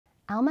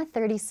Alma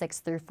 36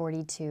 through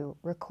 42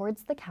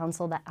 records the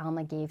counsel that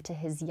Alma gave to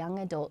his young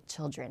adult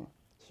children,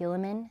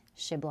 Helaman,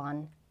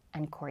 Shiblon,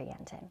 and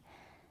Corianton.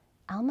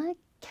 Alma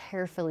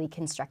carefully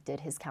constructed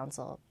his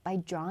counsel by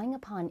drawing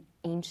upon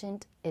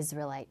ancient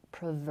Israelite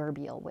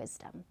proverbial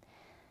wisdom.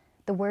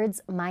 The words,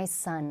 "my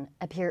son,"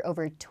 appear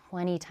over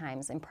 20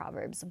 times in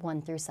Proverbs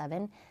 1 through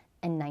 7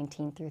 and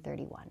 19 through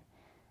 31.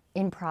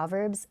 In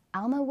Proverbs,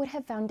 Alma would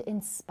have found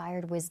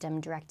inspired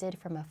wisdom directed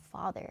from a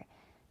father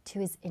to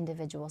his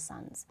individual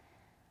sons.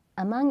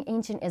 Among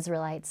ancient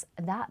Israelites,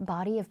 that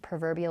body of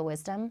proverbial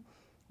wisdom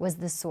was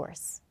the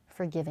source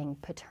for giving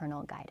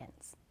paternal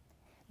guidance.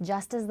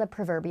 Just as the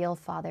proverbial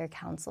father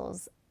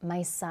counsels,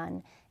 "My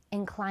son,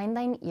 incline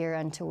thine ear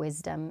unto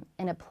wisdom,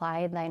 and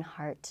apply thine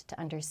heart to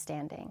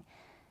understanding,"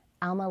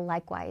 Alma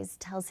likewise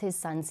tells his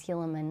sons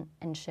Helaman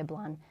and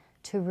Shiblon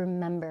to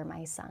remember,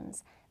 my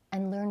sons,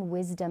 and learn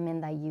wisdom in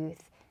thy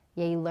youth,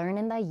 yea, learn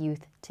in thy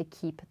youth to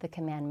keep the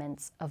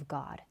commandments of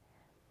God.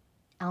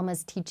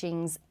 Alma's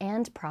teachings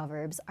and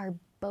Proverbs are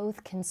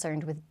both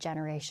concerned with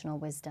generational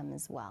wisdom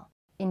as well.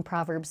 In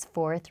Proverbs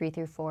 4, 3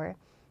 through 4,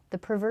 the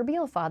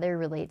proverbial father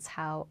relates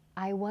how,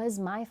 "I was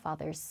my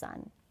father's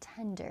son,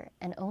 tender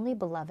and only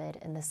beloved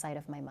in the sight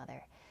of my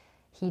mother.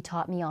 He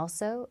taught me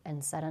also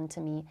and said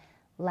unto me,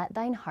 Let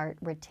thine heart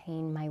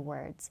retain my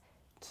words,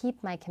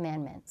 keep my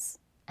commandments,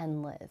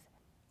 and live."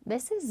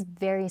 This is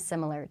very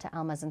similar to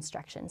Alma's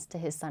instructions to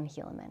his son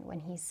Helaman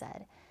when he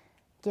said,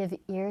 "Give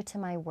ear to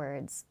my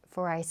words,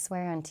 for I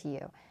swear unto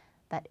you,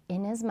 that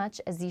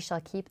inasmuch as ye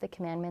shall keep the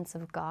commandments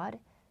of God,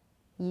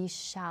 ye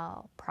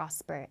shall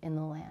prosper in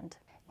the land."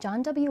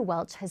 John W.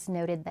 Welch has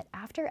noted that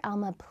after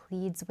Alma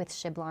pleads with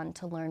Shiblon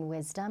to learn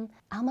wisdom,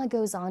 Alma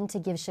goes on to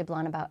give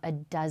Shiblon about a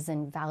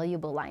dozen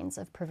valuable lines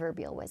of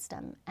proverbial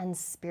wisdom and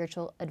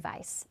spiritual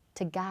advice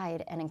to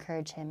guide and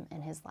encourage him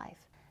in his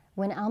life.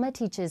 When Alma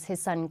teaches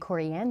his son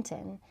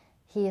Corianton,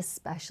 he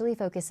especially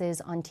focuses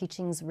on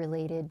teachings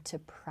related to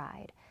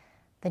pride,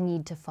 the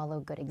need to follow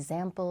good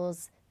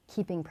examples,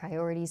 keeping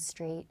priorities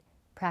straight,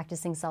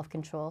 practicing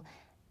self-control,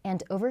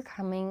 and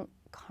overcoming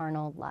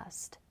carnal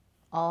lust.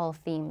 All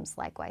themes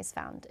likewise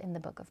found in the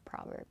book of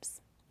Proverbs.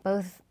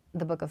 Both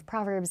the book of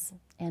Proverbs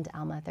and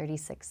Alma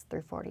 36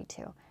 through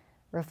 42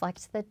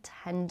 reflect the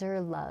tender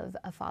love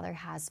a father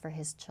has for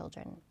his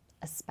children,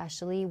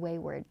 especially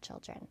wayward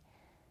children.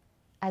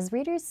 As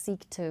readers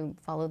seek to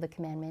follow the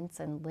commandments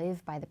and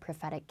live by the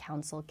prophetic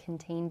counsel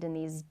contained in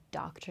these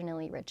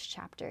doctrinally rich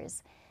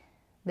chapters,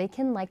 they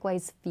can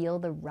likewise feel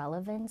the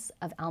relevance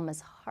of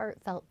Alma's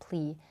heartfelt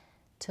plea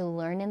to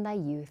learn in thy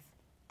youth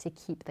to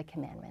keep the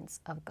commandments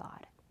of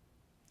God.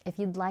 If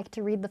you'd like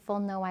to read the full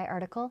Know Why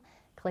article,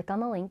 click on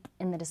the link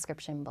in the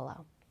description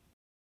below.